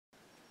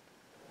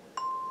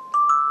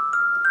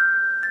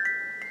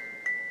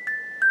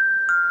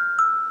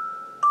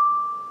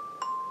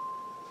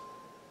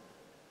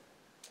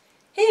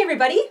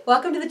everybody,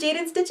 welcome to the Jayda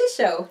InStitches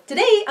show.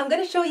 Today I'm going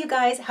to show you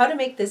guys how to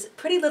make this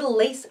pretty little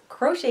lace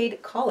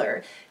crocheted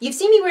collar. You've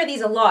seen me wear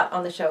these a lot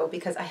on the show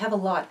because I have a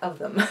lot of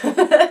them.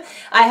 I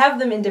have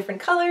them in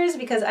different colors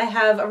because I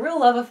have a real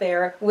love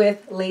affair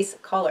with lace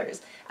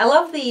collars. I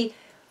love the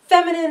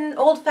feminine,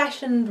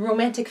 old-fashioned,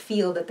 romantic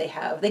feel that they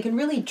have. They can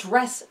really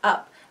dress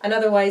up an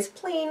otherwise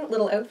plain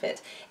little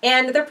outfit.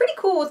 And they're pretty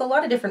cool with a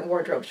lot of different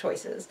wardrobe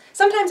choices.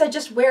 Sometimes I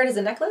just wear it as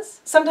a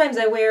necklace. Sometimes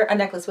I wear a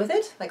necklace with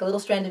it, like a little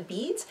strand of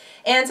beads.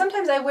 And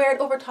sometimes I wear it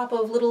over top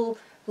of little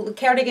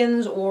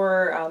cardigans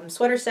or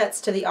sweater sets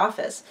to the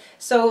office.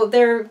 So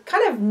they're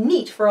kind of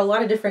neat for a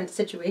lot of different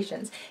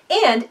situations.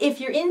 And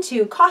if you're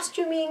into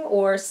costuming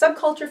or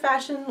subculture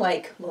fashion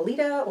like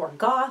Lolita or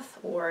goth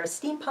or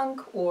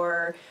steampunk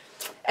or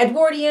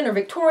Edwardian or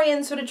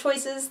Victorian sort of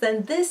choices,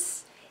 then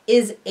this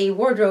is a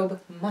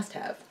wardrobe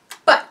must-have.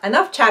 But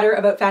enough chatter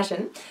about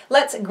fashion.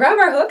 Let's grab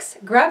our hooks,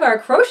 grab our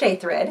crochet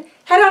thread,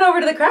 head on over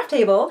to the craft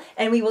table,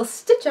 and we will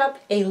stitch up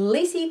a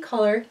lacy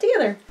collar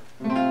together.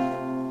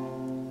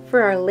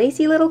 For our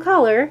lacy little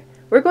collar,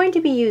 we're going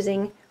to be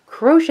using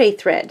crochet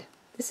thread.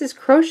 This is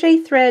crochet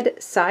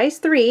thread size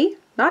 3,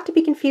 not to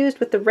be confused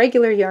with the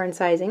regular yarn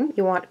sizing.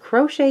 You want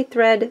crochet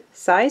thread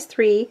size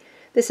 3.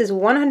 This is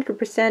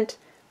 100%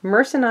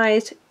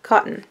 mercerized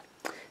cotton.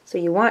 So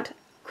you want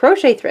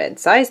crochet thread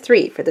size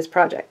 3 for this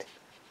project.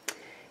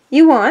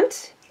 You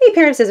want a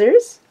pair of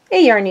scissors,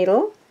 a yarn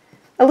needle,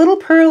 a little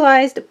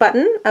pearlized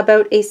button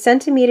about 1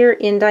 centimeter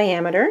in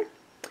diameter,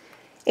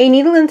 a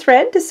needle and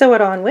thread to sew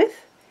it on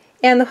with,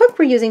 and the hook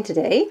we're using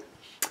today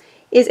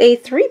is a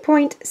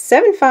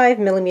 3.75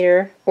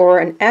 millimeter or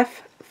an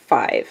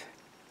F5.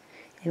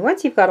 And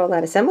once you've got all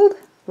that assembled,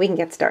 we can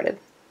get started.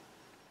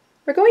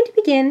 We're going to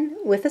begin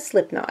with a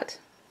slip knot.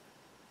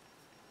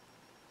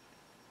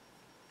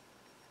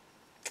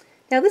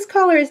 Now this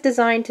collar is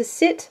designed to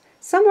sit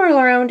somewhere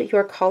around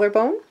your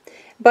collarbone,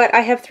 but I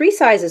have 3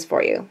 sizes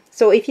for you.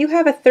 So if you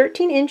have a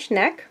 13-inch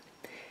neck,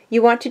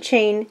 you want to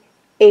chain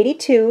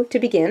 82 to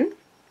begin.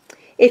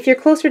 If you're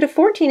closer to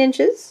 14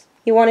 inches,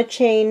 you want to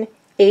chain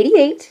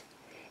 88.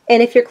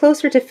 And if you're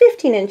closer to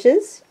 15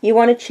 inches, you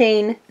want to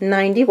chain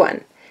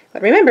 91.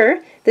 But remember,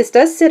 this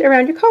does sit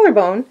around your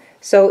collarbone,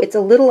 so it's a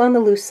little on the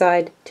loose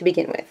side to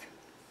begin with.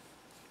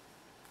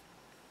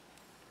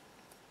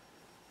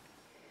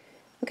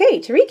 Okay,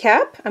 to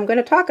recap, I'm going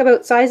to talk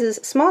about sizes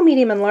small,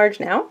 medium, and large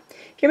now.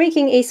 If you're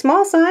making a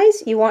small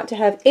size, you want to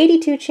have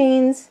 82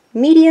 chains,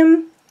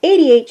 medium,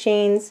 88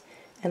 chains,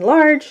 and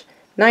large,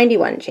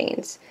 91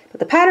 chains. But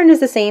the pattern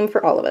is the same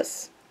for all of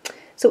us.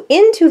 So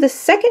into the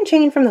second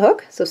chain from the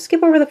hook, so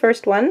skip over the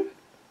first one,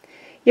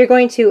 you're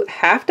going to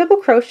half double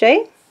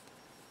crochet,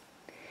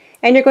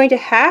 and you're going to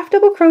half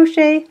double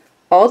crochet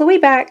all the way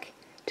back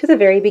to the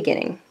very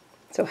beginning.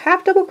 So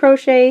half double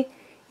crochet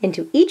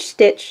into each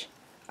stitch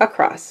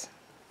across.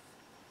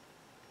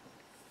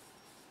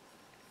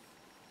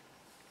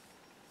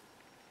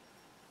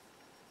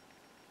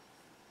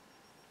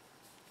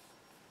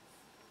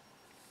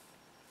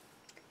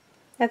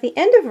 At the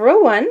end of row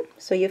 1,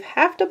 so you've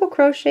half double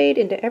crocheted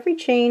into every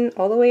chain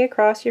all the way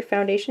across your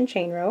foundation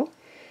chain row.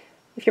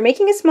 If you're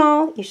making a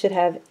small, you should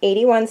have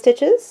 81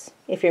 stitches.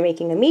 If you're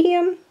making a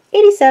medium,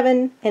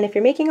 87, and if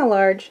you're making a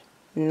large,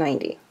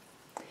 90.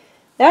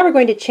 Now we're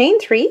going to chain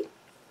 3,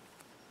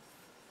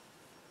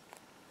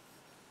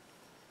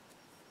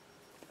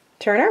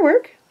 turn our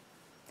work.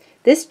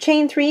 This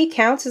chain 3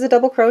 counts as a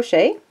double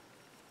crochet.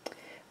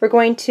 We're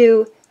going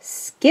to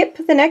skip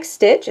the next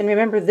stitch, and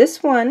remember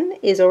this one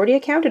is already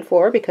accounted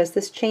for because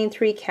this chain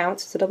 3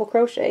 counts as a double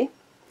crochet.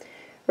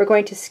 We're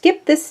going to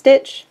skip this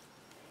stitch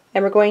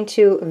and we're going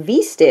to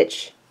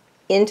V-stitch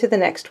into the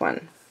next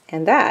one,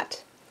 and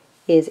that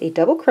is a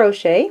double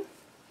crochet,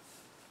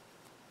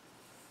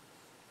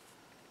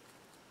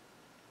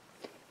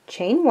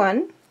 chain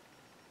 1,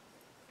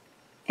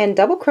 and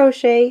double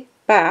crochet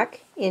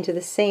back into the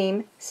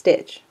same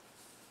stitch.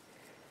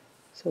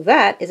 So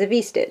that is a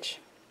V-stitch.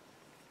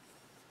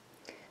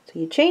 So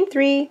you chain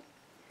 3,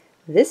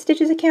 this stitch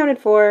is accounted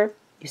for,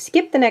 you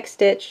skip the next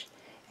stitch,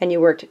 and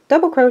you worked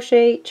double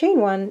crochet, chain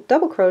 1,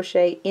 double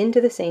crochet into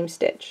the same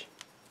stitch.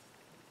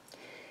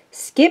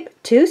 Skip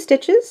 2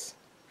 stitches,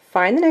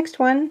 find the next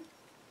one,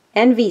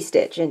 and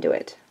V-stitch into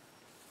it.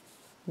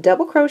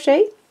 Double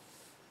crochet,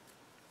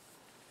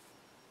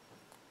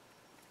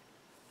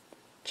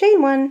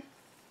 chain 1,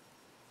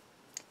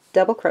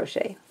 double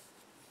crochet.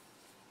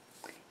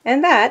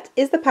 And that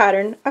is the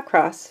pattern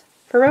across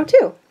for row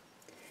 2.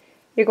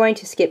 You're going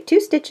to skip 2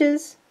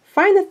 stitches,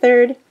 find the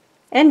third,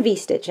 and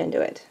V-stitch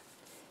into it.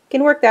 You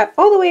can work that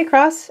all the way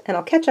across, and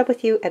I'll catch up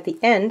with you at the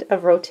end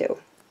of row 2.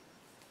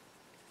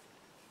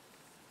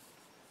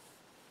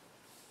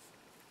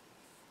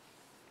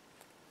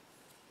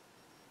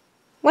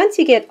 Once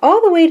you get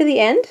all the way to the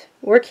end,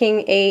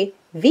 working a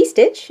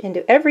V-stitch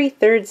into every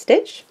third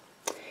stitch,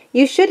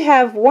 you should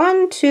have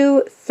 1,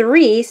 2,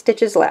 3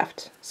 stitches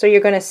left. So you're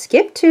going to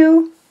skip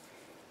 2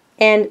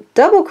 and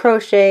double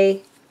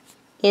crochet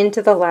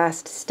into the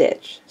last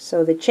stitch.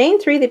 So the chain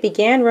 3 that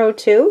began row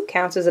 2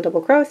 counts as a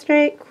double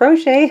crochet,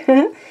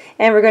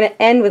 and we're going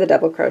to end with a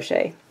double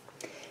crochet.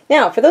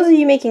 Now, for those of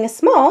you making a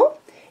small,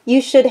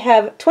 you should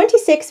have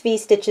 26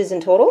 V-stitches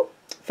in total.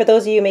 For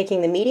those of you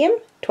making the medium,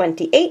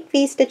 28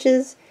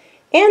 V-stitches,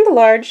 and the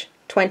large,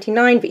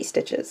 29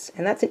 V-stitches.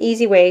 And that's an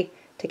easy way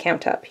to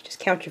count up. You just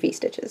count your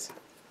V-stitches.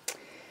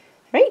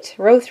 Right,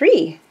 row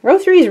 3. Row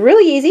 3 is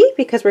really easy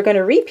because we're going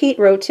to repeat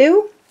row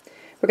 2.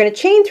 We're going to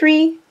chain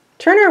 3,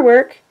 turn our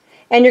work,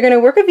 and you're going to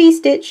work a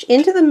V-stitch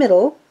into the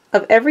middle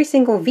of every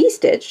single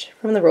V-stitch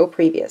from the row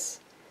previous.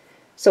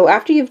 So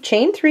after you've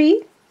chained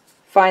 3,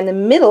 find the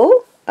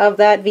middle of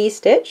that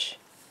V-stitch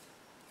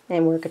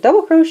and work a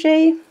double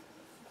crochet,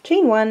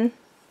 chain 1,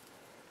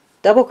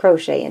 double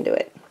crochet into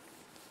it.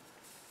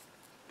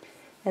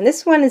 And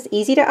this one is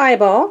easy to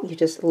eyeball. You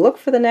just look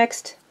for the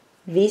next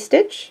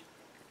V-stitch,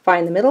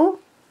 find the middle,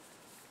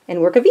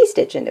 and work a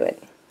V-stitch into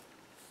it.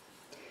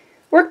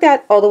 Work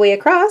that all the way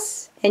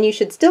across, and you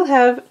should still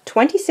have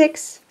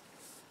 26,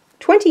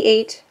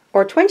 28,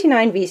 or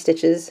 29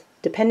 V-stitches,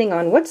 depending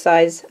on what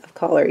size of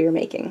collar you're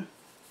making.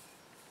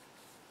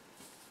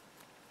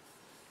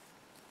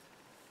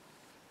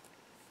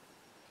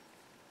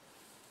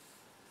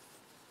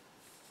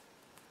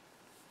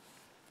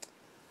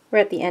 We're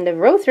at the end of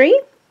row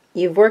 3.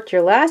 You've worked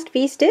your last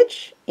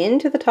V-stitch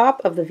into the top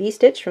of the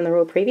V-stitch from the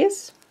row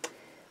previous.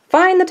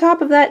 Find the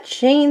top of that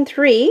chain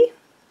 3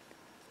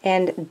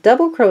 and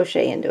double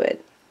crochet into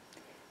it.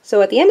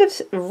 So at the end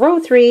of row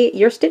 3,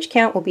 your stitch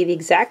count will be the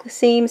exact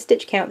same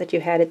stitch count that you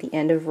had at the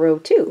end of row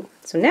 2.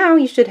 So now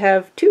you should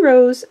have 2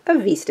 rows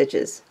of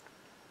V-stitches.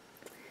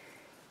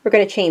 We're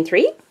going to chain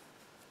 3,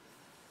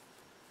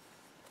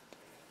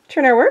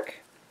 turn our work,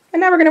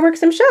 and now we're going to work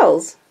some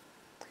shells.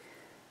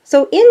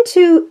 So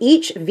into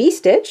each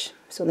V-stitch,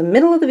 so the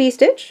middle of the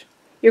V-stitch,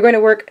 you're going to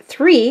work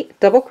 3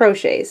 double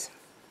crochets.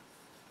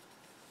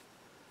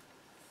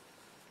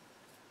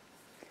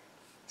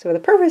 So for the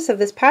purpose of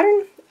this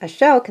pattern, a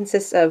shell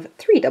consists of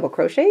 3 double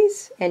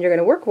crochets, and you're going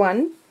to work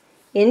 1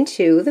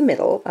 into the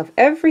middle of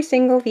every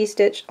single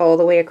V-stitch all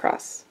the way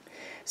across.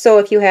 So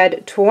if you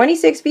had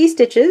 26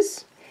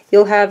 V-stitches,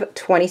 you'll have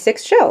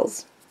 26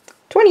 shells,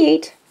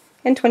 28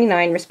 and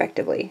 29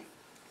 respectively.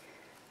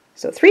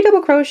 So 3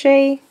 double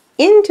crochet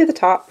into the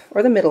top,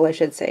 or the middle I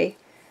should say,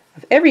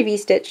 of every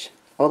V-stitch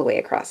all the way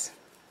across.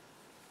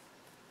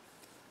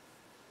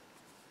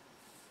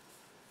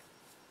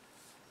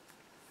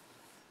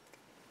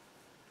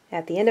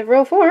 At the end of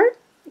row 4,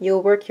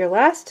 you'll work your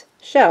last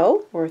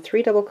shell, or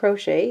 3 double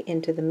crochet,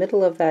 into the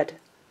middle of that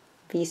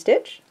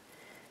V-stitch.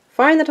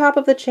 Find the top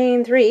of the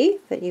chain 3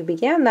 that you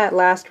began that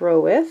last row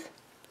with,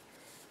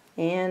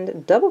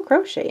 and double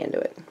crochet into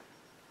it.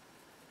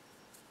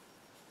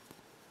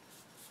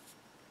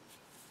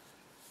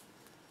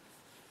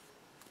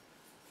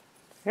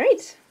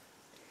 Alright,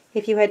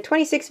 if you had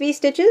 26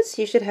 V-stitches,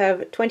 you should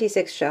have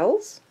 26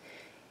 shells,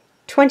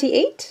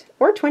 28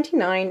 or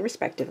 29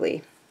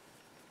 respectively.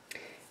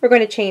 We're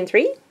going to chain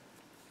 3.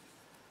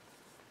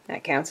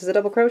 That counts as a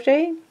double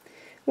crochet.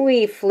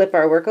 We flip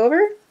our work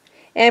over,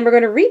 and we're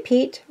going to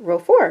repeat row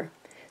 4.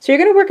 So you're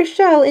going to work a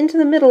shell into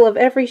the middle of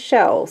every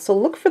shell. So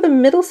look for the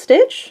middle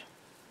stitch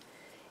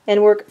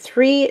and work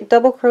 3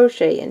 double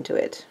crochet into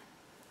it.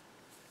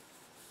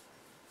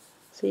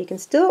 So you can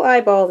still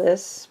eyeball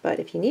this, but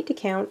if you need to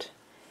count,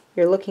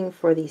 you're looking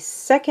for the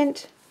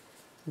second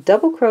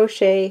double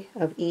crochet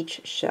of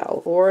each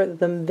shell, or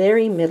the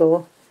very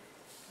middle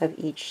of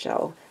each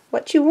shell.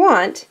 What you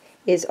want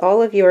is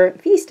all of your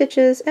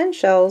V-stitches and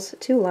shells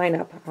to line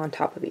up on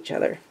top of each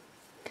other.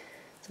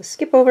 So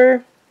skip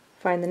over,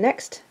 find the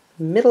next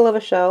middle of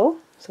a shell,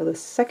 so the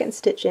second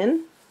stitch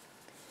in,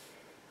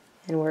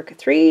 and work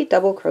 3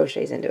 double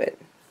crochets into it.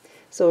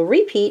 So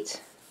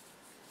repeat,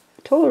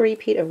 a total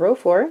repeat of row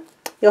 4.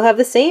 You'll have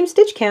the same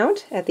stitch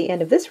count at the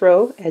end of this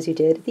row as you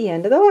did at the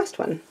end of the last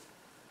one.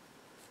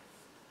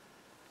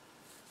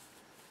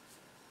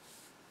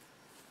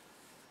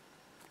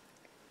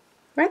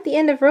 We're at the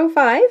end of row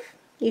 5.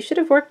 You should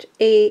have worked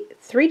a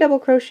 3 double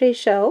crochet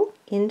shell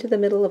into the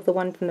middle of the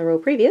one from the row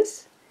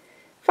previous.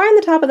 Find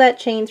the top of that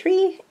chain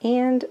 3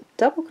 and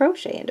double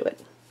crochet into it.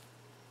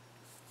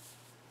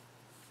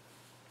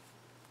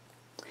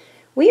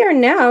 We are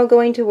now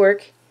going to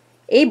work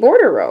a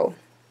border row.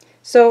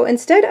 So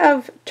instead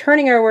of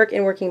turning our work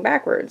and working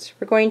backwards,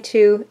 we're going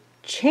to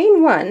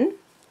chain 1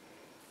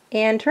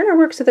 and turn our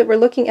work so that we're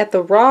looking at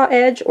the raw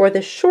edge or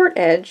the short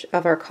edge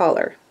of our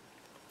collar.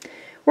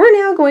 We're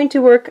now going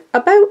to work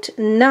about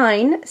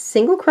 9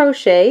 single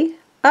crochet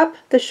up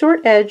the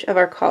short edge of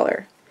our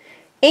collar.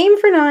 Aim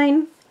for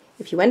 9.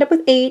 If you end up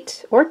with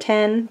 8 or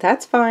 10,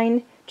 that's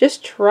fine.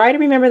 Just try to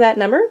remember that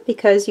number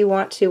because you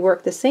want to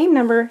work the same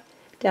number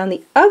down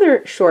the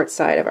other short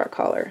side of our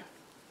collar.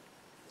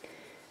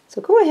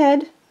 So go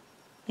ahead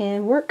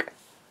and work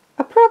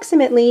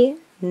approximately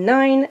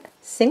 9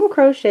 single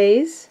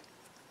crochets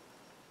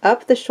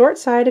up the short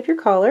side of your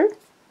collar,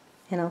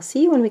 and I'll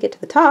see you when we get to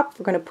the top.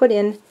 We're going to put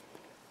in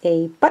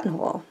a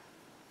buttonhole.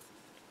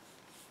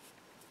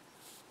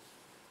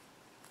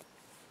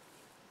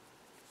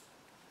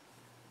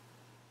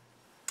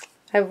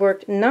 I've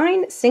worked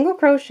 9 single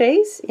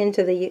crochets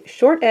into the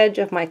short edge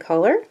of my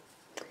collar.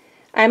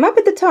 I'm up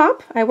at the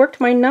top. I worked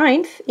my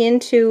 9th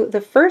into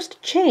the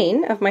first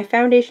chain of my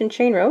foundation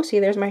chain row. See,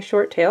 there's my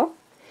short tail.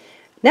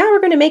 Now we're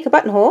going to make a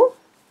buttonhole.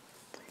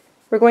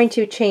 We're going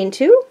to chain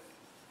 2,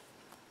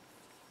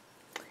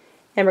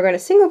 and we're going to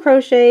single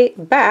crochet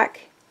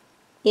back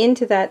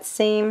into that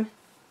same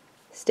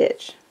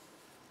stitch.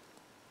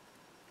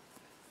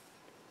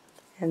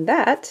 And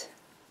that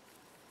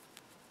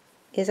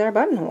is our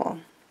buttonhole.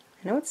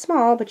 I know it's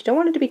small, but you don't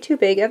want it to be too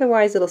big,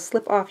 otherwise it'll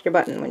slip off your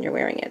button when you're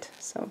wearing it.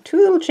 So 2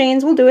 little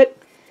chains will do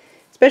it,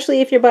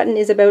 especially if your button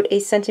is about 1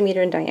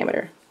 centimeter in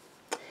diameter.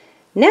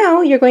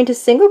 Now you're going to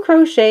single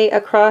crochet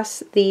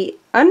across the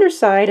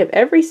underside of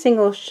every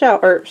single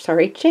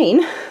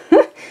chain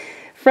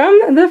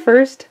from the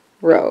first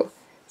row.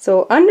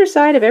 So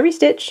underside of every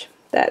stitch,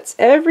 that's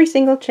every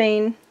single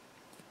chain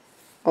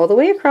all the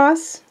way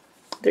across.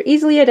 They're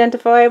easily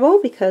identifiable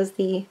because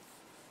the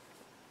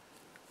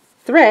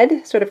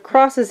thread sort of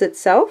crosses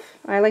itself.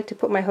 I like to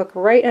put my hook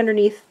right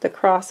underneath the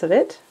cross of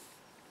it.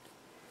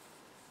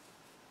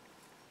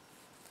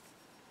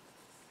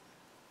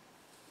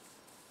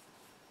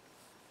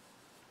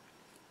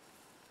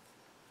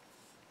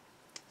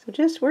 So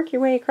just work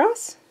your way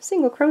across,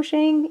 single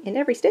crocheting in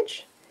every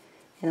stitch,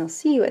 and I'll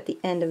see you at the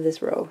end of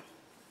this row.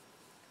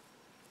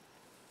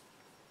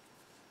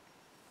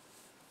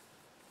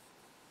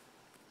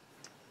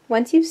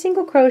 Once you've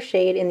single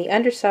crocheted in the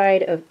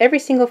underside of every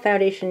single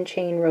foundation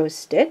chain row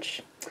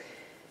stitch,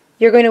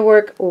 you're going to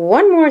work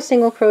 1 more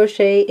single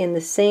crochet in the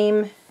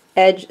same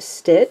edge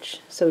stitch,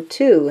 so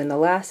 2 in the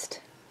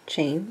last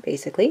chain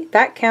basically.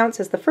 That counts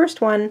as the first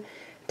one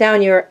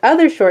down your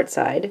other short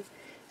side,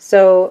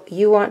 so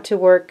you want to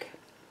work,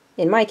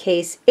 in my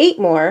case, 8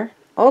 more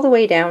all the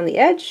way down the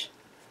edge,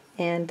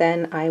 and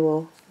then I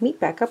will meet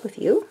back up with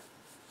you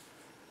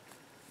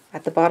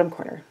at the bottom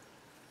corner.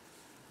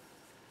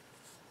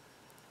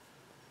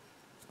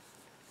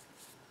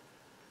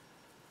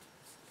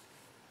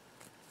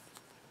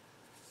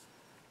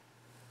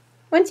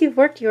 Once you've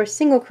worked your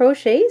single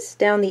crochets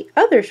down the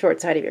other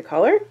short side of your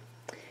collar,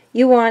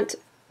 you want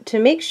to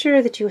make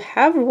sure that you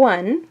have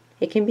 1,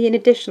 it can be an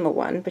additional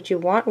one, but you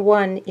want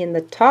 1 in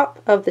the top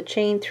of the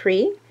chain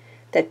 3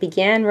 that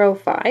began row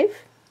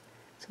 5.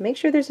 So make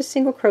sure there's a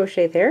single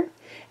crochet there.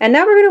 And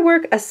now we're going to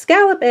work a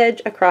scallop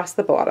edge across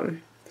the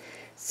bottom.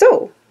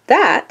 So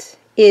that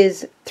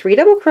is 3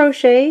 double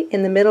crochet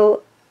in the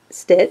middle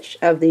stitch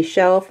of the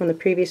shell from the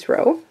previous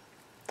row.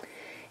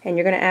 And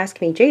you're going to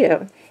ask me,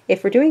 Jada,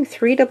 if we're doing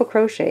 3 double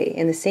crochet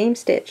in the same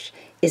stitch,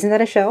 isn't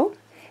that a shell?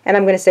 And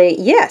I'm going to say,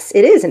 yes,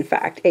 it is in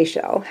fact a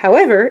shell.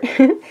 However,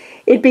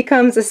 it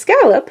becomes a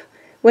scallop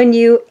when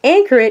you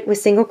anchor it with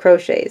single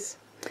crochets.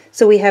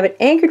 So we have it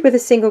anchored with a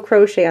single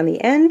crochet on the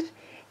end,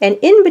 and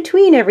in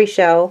between every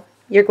shell,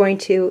 you're going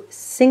to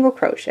single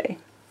crochet.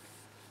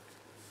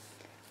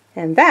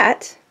 And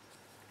that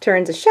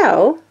turns a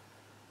shell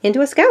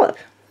into a scallop.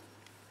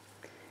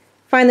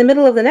 Find the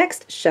middle of the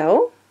next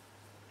shell,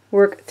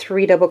 work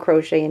 3 double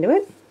crochet into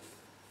it,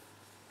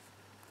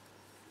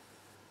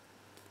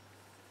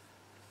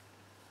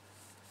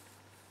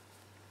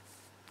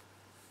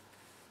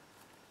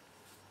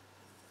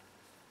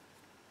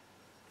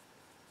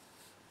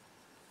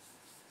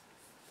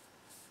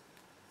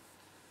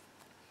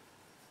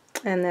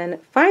 and then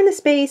find the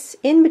space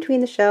in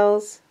between the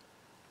shells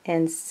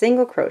and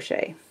single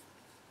crochet.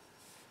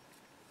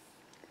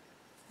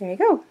 There you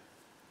go.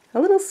 A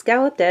little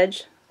scalloped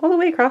edge all the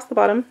way across the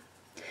bottom.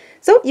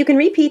 So you can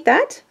repeat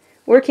that,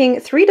 working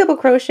 3 double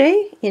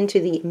crochet into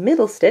the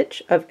middle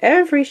stitch of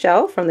every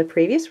shell from the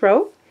previous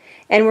row,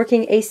 and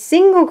working a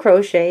single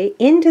crochet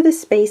into the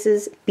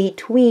spaces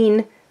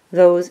between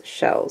those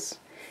shells.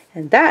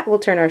 And that will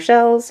turn our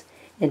shells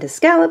into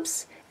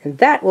scallops, and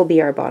that will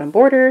be our bottom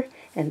border,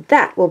 and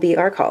that will be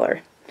our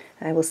collar.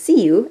 I will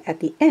see you at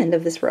the end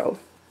of this row.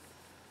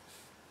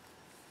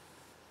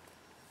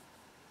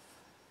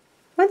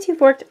 Once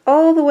you've worked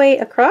all the way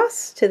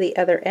across to the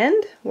other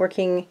end,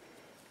 working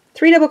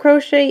 3 double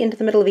crochet into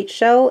the middle of each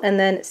shell and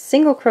then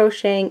single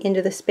crocheting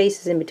into the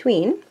spaces in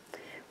between,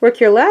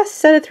 work your last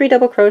set of 3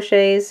 double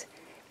crochets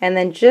and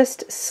then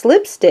just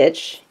slip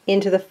stitch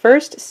into the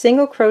first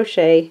single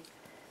crochet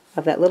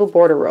of that little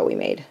border row we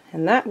made,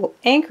 and that will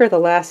anchor the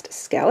last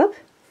scallop.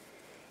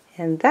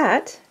 And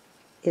that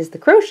is the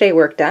crochet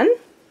work done.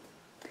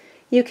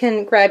 You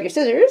can grab your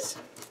scissors,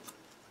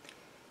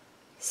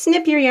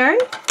 snip your yarn,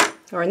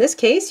 or in this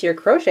case your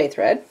crochet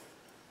thread,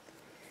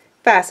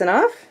 fasten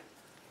off,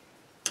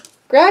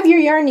 grab your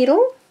yarn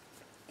needle,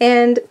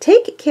 and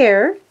take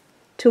care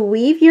to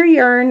weave your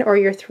yarn, or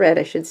your thread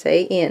I should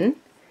say, in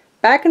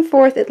back and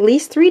forth at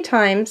least 3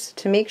 times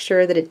to make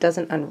sure that it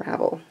doesn't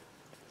unravel.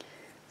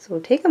 So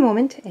take a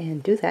moment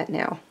and do that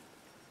now.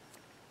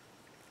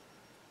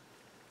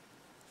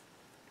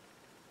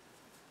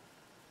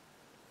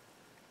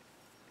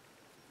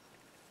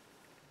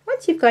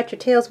 Once you've got your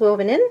tails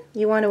woven in,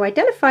 you want to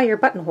identify your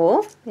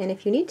buttonhole, and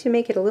if you need to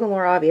make it a little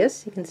more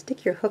obvious, you can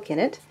stick your hook in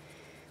it,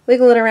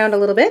 wiggle it around a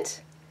little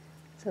bit.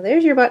 So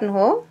there's your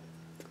buttonhole,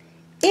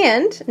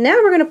 And now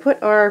we're going to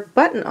put our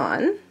button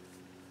on.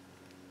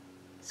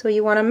 So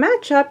you want to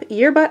match up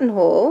your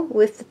buttonhole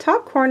with the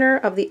top corner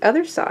of the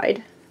other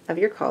side of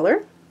your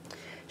collar.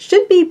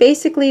 Should be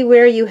basically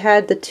where you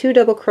had the 2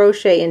 double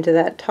crochet into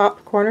that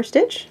top corner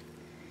stitch.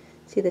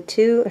 See the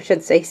 2, I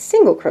should say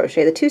single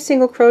crochet, the 2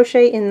 single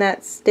crochet in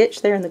that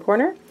stitch there in the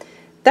corner.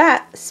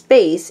 That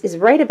space is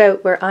right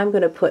about where I'm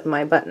going to put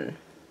my button.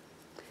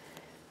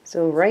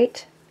 So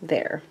right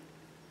there.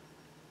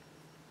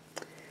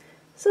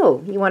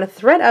 So you want to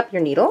thread up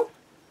your needle.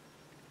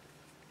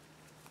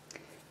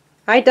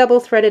 I double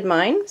threaded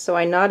mine, so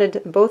I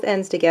knotted both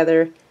ends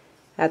together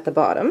at the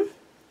bottom.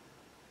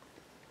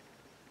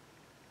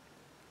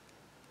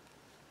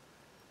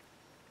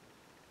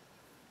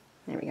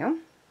 There we go.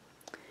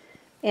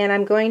 And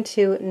I'm going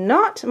to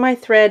knot my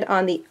thread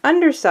on the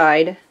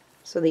underside,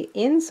 so the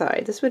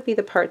inside, this would be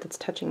the part that's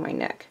touching my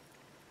neck.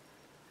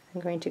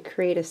 I'm going to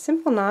create a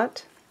simple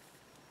knot.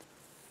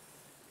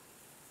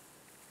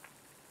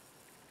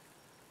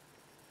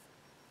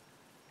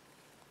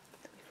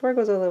 Before it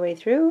goes all the way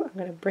through, I'm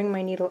going to bring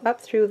my needle up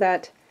through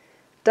that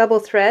double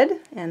thread,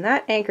 and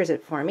that anchors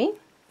it for me.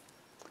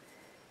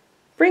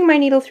 Bring my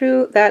needle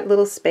through that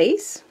little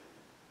space,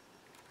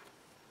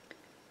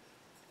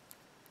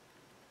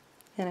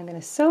 and I'm going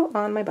to sew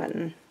on my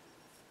button.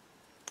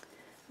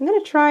 I'm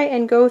going to try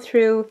and go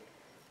through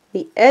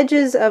the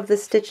edges of the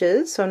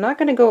stitches, so I'm not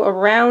going to go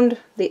around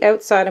the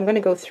outside, I'm going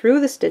to go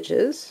through the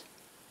stitches.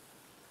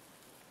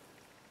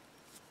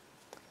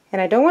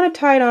 And I don't want to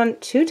tie it on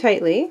too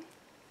tightly,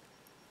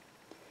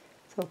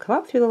 so I'll come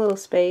up through the little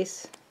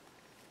space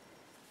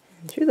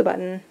and through the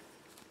button.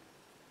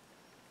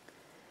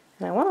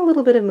 And I want a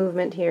little bit of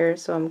movement here,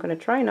 so I'm going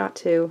to try not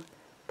to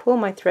pull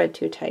my thread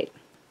too tight.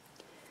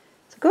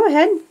 So go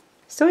ahead,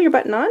 sew your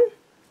button on,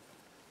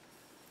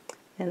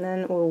 and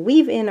then we'll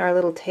weave in our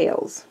little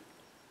tails.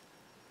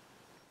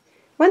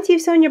 Once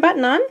you've sewn your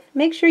button on,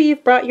 make sure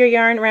you've brought your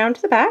yarn around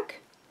to the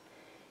back,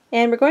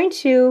 and we're going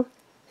to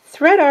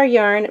thread our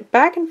yarn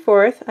back and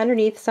forth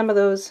underneath some of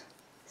those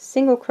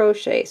single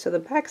crochets, so the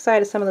back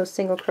side of some of those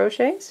single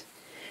crochets,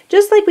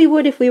 just like we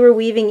would if we were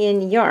weaving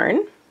in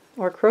yarn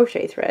or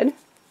crochet thread.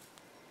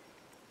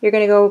 You're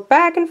going to go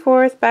back and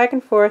forth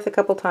a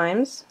couple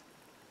times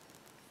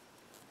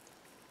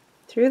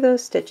through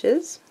those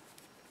stitches.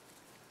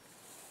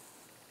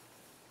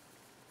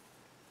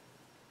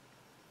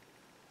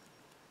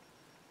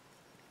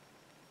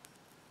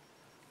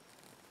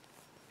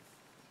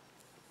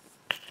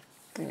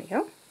 There we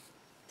go.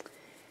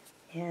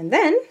 And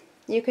then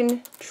you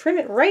can trim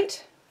it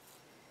right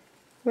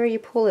where you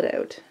pull it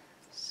out.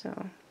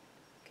 So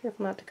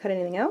careful not to cut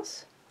anything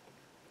else.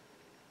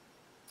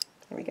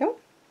 There we go.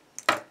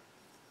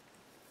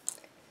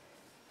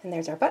 And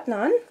there's our button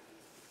on.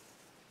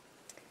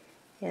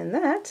 And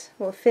that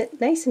will fit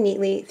nice and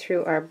neatly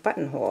through our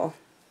buttonhole.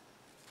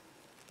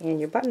 And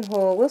your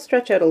buttonhole will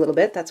stretch out a little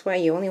bit, that's why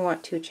you only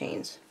want 2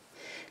 chains.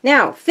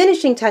 Now,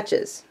 finishing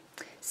touches.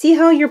 See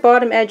how your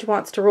bottom edge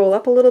wants to roll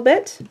up a little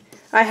bit?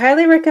 I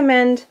highly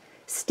recommend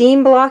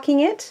steam blocking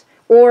it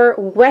or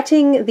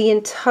wetting the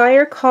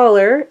entire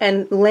collar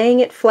and laying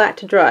it flat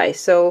to dry.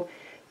 So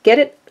get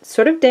it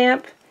sort of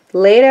damp,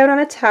 lay it out on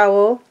a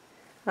towel,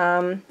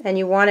 and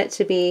you want it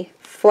to be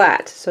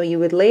flat. So you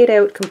would lay it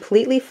out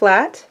completely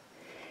flat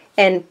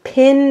and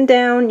pin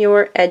down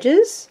your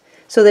edges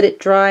so that it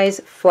dries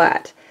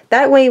flat.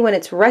 That way when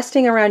it's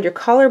resting around your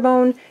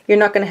collarbone, you're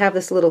not going to have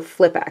this little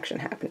flip action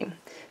happening.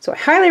 So I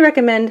highly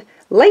recommend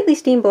lightly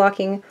steam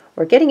blocking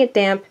or getting it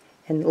damp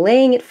and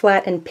laying it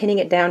flat and pinning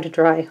it down to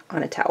dry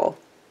on a towel.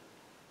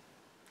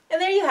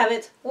 And there you have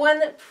it,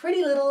 one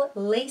pretty little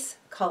lace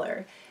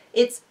collar.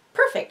 It's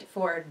perfect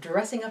for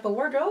dressing up a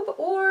wardrobe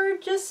or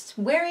just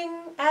wearing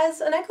as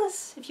a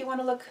necklace if you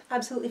want to look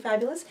absolutely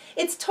fabulous.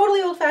 It's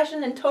totally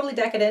old-fashioned and totally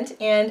decadent,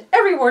 and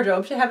every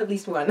wardrobe should have at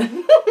least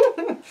one.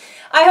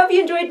 I hope you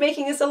enjoyed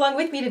making this along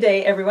with me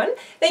today, everyone.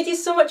 Thank you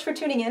so much for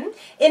tuning in.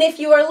 And if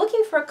you are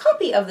looking for a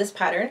copy of this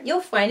pattern, you'll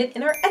find it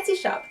in our Etsy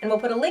shop, and we'll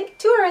put a link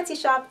to our Etsy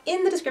shop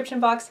in the description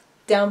box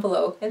down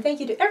below. And thank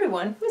you to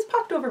everyone who has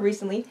popped over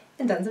recently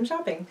and done some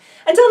shopping.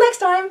 Until next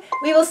time,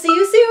 we will see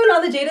you soon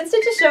on the Jayda and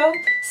Stitches show.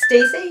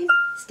 Stay safe,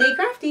 stay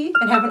crafty,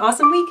 and have an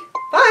awesome week.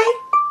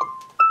 Bye!